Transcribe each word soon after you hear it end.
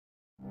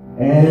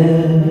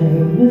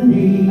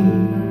Emily,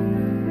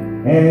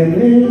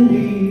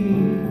 Emily,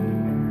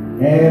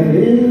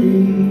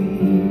 Emily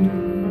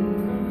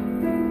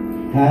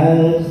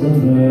has the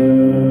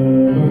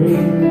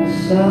murmuring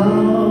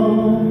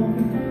sound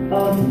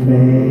of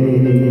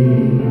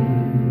May.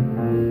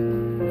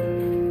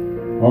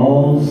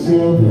 All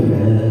silver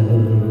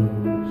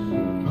bells,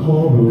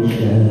 coral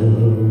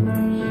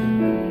shells,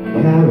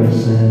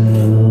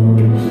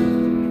 carousels,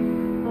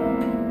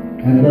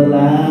 and the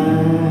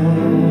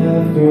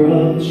laughter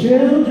of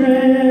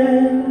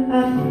children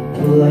at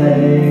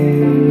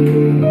play.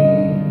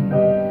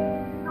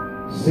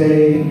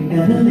 Say,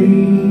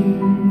 Emily,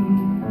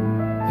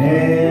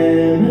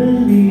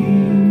 Emily,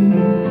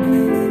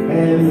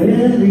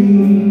 Emily,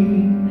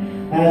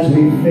 as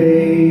we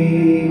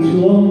fade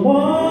to a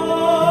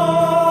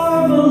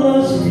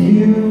marvelous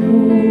view,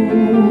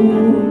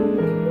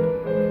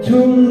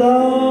 two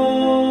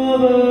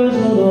lovers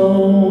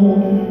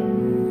alone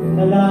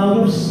and out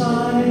of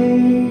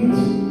sight,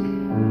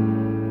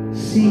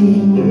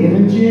 seeing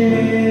images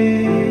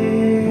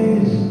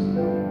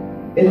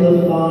in the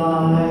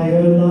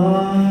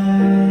firelight,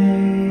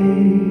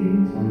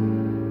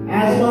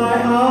 as my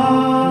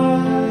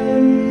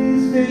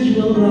eyes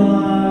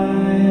visualize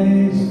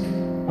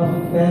a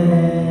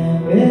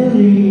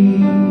family.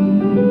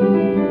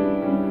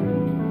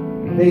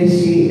 They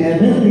see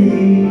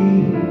Emily,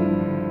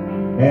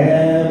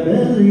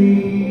 Emily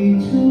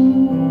too.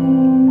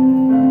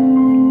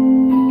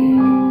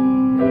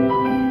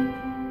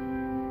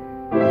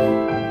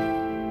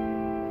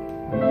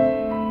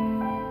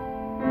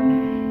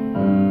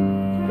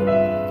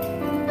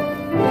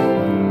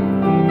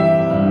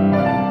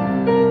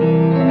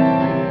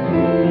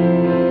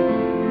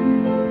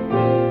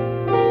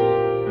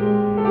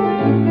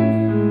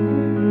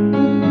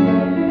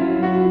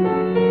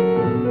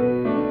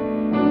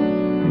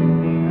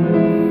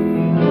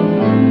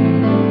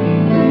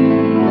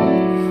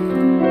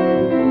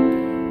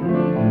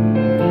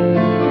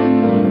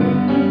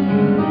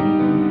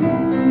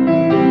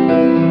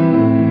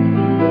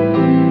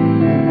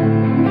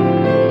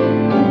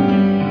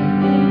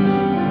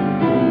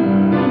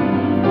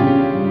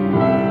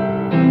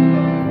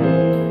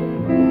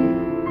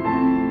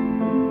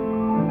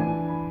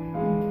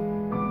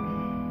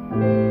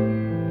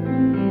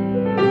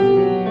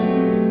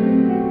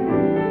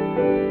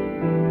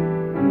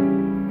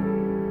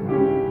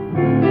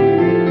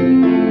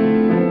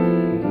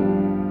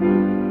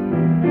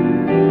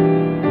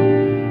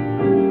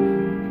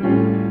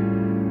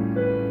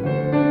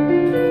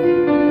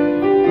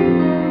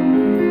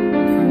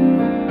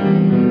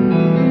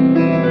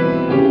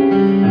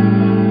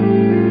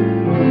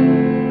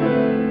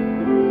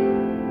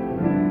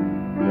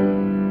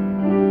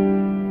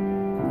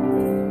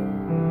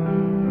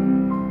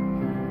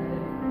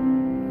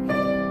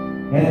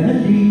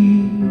 Emily,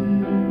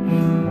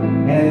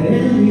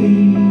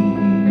 Emily,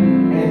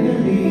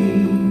 Emily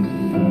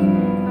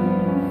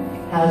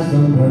has the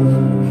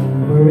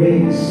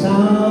murmuring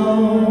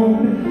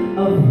sound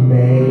of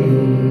May.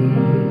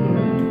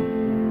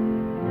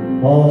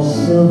 All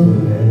silver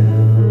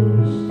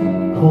bells,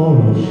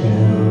 coral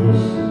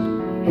shells,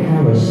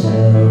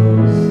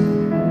 carousels,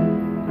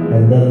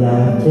 and the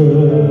laughter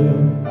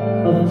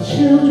of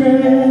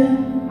children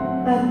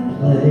at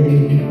play.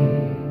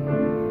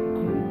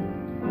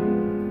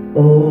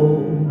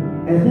 Oh,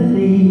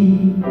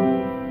 Emily,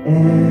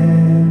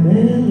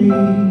 Emily,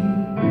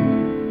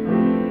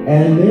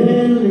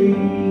 Emily,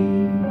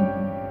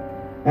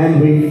 and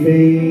we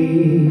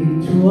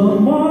fade to a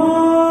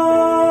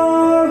marvelous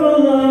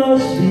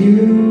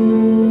view,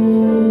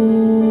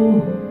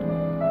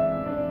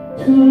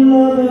 two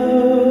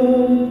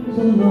lovers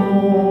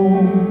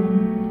alone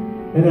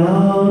and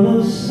out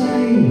of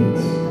sight,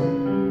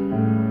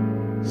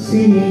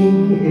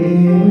 seeing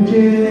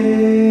images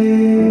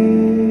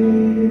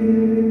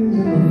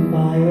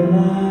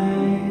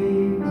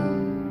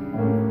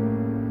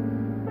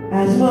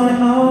as my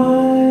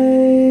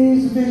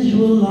eyes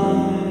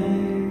visualize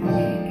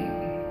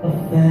a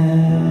family.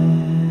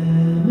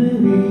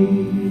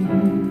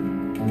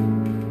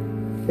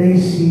 They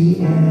see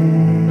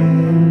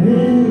Emily,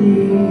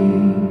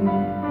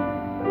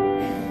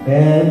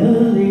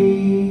 Emily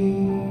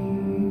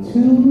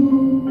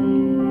too.